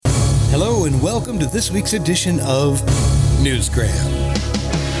Hello and welcome to this week's edition of Newsgram.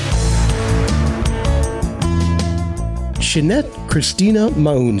 Shenette Christina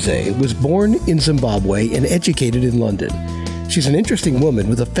Maunze was born in Zimbabwe and educated in London. She's an interesting woman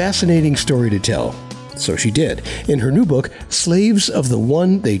with a fascinating story to tell. So she did, in her new book, Slaves of the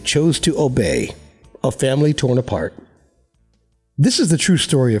One They Chose to Obey, A Family Torn Apart. This is the true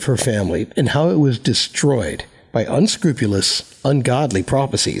story of her family and how it was destroyed by unscrupulous, ungodly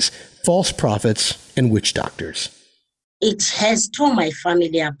prophecies, false prophets, and witch doctors. It has torn my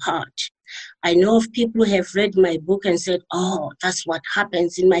family apart. I know of people who have read my book and said, oh, that's what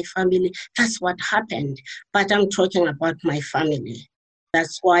happens in my family. That's what happened. But I'm talking about my family.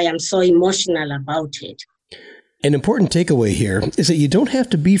 That's why I'm so emotional about it. An important takeaway here is that you don't have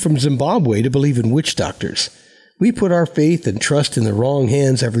to be from Zimbabwe to believe in witch doctors. We put our faith and trust in the wrong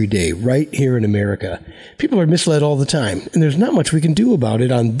hands every day, right here in America. People are misled all the time, and there's not much we can do about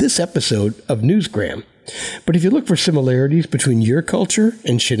it on this episode of Newsgram. But if you look for similarities between your culture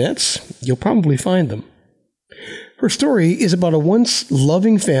and Shenette's, you'll probably find them. Her story is about a once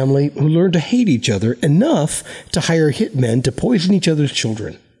loving family who learned to hate each other enough to hire hitmen to poison each other's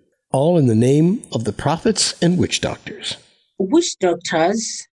children, all in the name of the prophets and witch doctors. Witch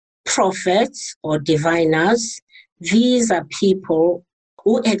doctors, prophets, or diviners, these are people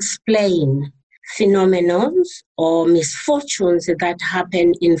who explain phenomena or misfortunes that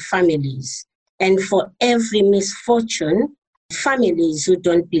happen in families. And for every misfortune, families who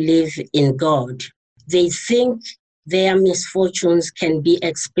don't believe in God, they think their misfortunes can be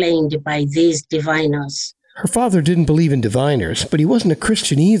explained by these diviners. Her father didn't believe in diviners, but he wasn't a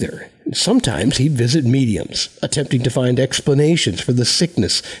Christian either. Sometimes he'd visit mediums, attempting to find explanations for the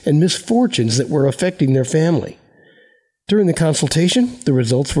sickness and misfortunes that were affecting their family. During the consultation, the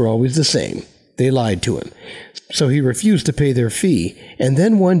results were always the same. They lied to him. So he refused to pay their fee, and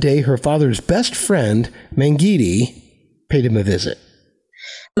then one day her father's best friend, Mangidi, paid him a visit.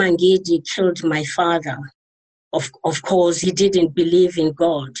 Mangidi killed my father. Of course, he didn't believe in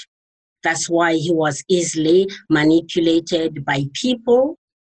God. That's why he was easily manipulated by people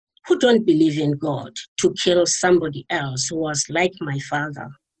who don't believe in God to kill somebody else who was like my father.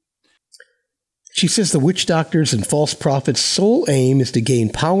 She says the witch doctors and false prophets' sole aim is to gain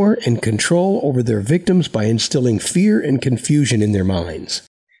power and control over their victims by instilling fear and confusion in their minds.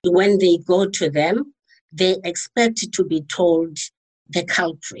 When they go to them, they expect to be told the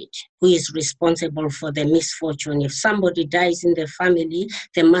culprit who is responsible for the misfortune. If somebody dies in the family,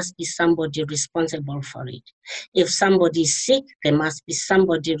 there must be somebody responsible for it. If somebody is sick, there must be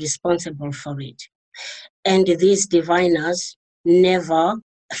somebody responsible for it. And these diviners never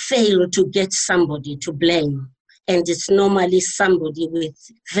fail to get somebody to blame. And it's normally somebody with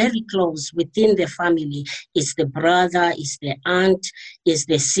very close within the family. Is the brother, is the aunt, is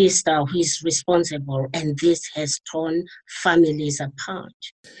the sister who is responsible. And this has torn families apart.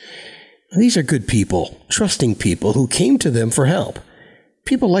 These are good people, trusting people who came to them for help.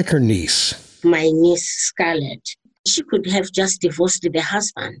 People like her niece. My niece, Scarlett, she could have just divorced the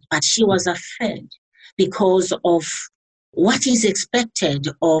husband, but she was afraid because of what is expected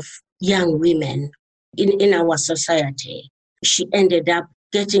of young women in our society. She ended up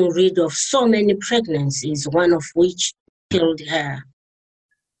getting rid of so many pregnancies, one of which killed her.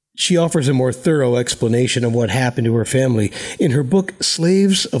 She offers a more thorough explanation of what happened to her family in her book,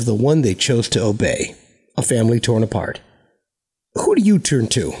 Slaves of the One They Chose to Obey, A Family Torn Apart. Who do you turn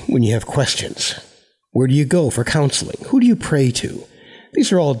to when you have questions? Where do you go for counseling? Who do you pray to?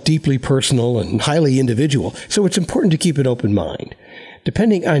 These are all deeply personal and highly individual, so it's important to keep an open mind.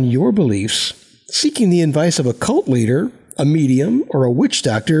 Depending on your beliefs, seeking the advice of a cult leader, a medium, or a witch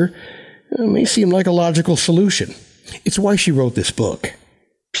doctor may seem like a logical solution. It's why she wrote this book.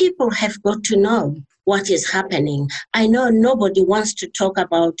 People have got to know what is happening. I know nobody wants to talk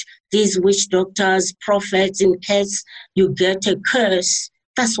about these witch doctors, prophets, in case you get a curse.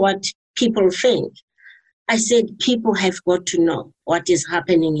 That's what people think. I said people have got to know what is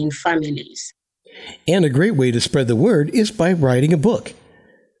happening in families. And a great way to spread the word is by writing a book.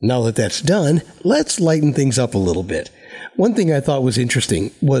 Now that that's done, let's lighten things up a little bit. One thing I thought was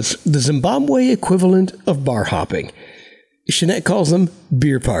interesting was the Zimbabwe equivalent of bar hopping. Shenette calls them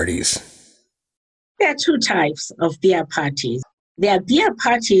beer parties. There are two types of beer parties. There are beer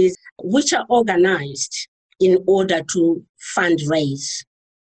parties which are organized in order to fundraise.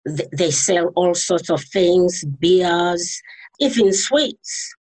 They sell all sorts of things, beers, even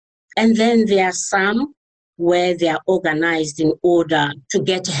sweets. And then there are some where they are organized in order to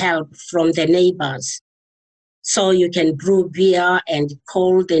get help from the neighbors. So you can brew beer and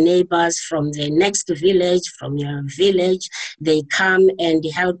call the neighbors from the next village, from your village. They come and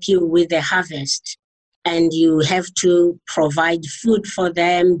help you with the harvest. And you have to provide food for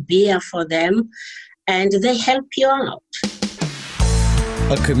them, beer for them, and they help you out.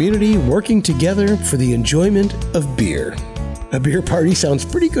 A community working together for the enjoyment of beer. A beer party sounds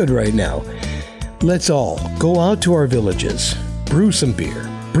pretty good right now. Let's all go out to our villages, brew some beer,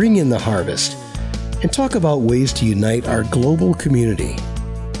 bring in the harvest, and talk about ways to unite our global community.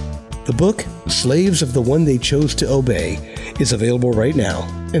 The book, Slaves of the One They Chose to Obey, is available right now,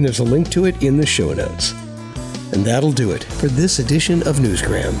 and there's a link to it in the show notes. And that'll do it for this edition of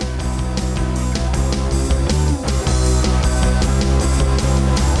Newsgram.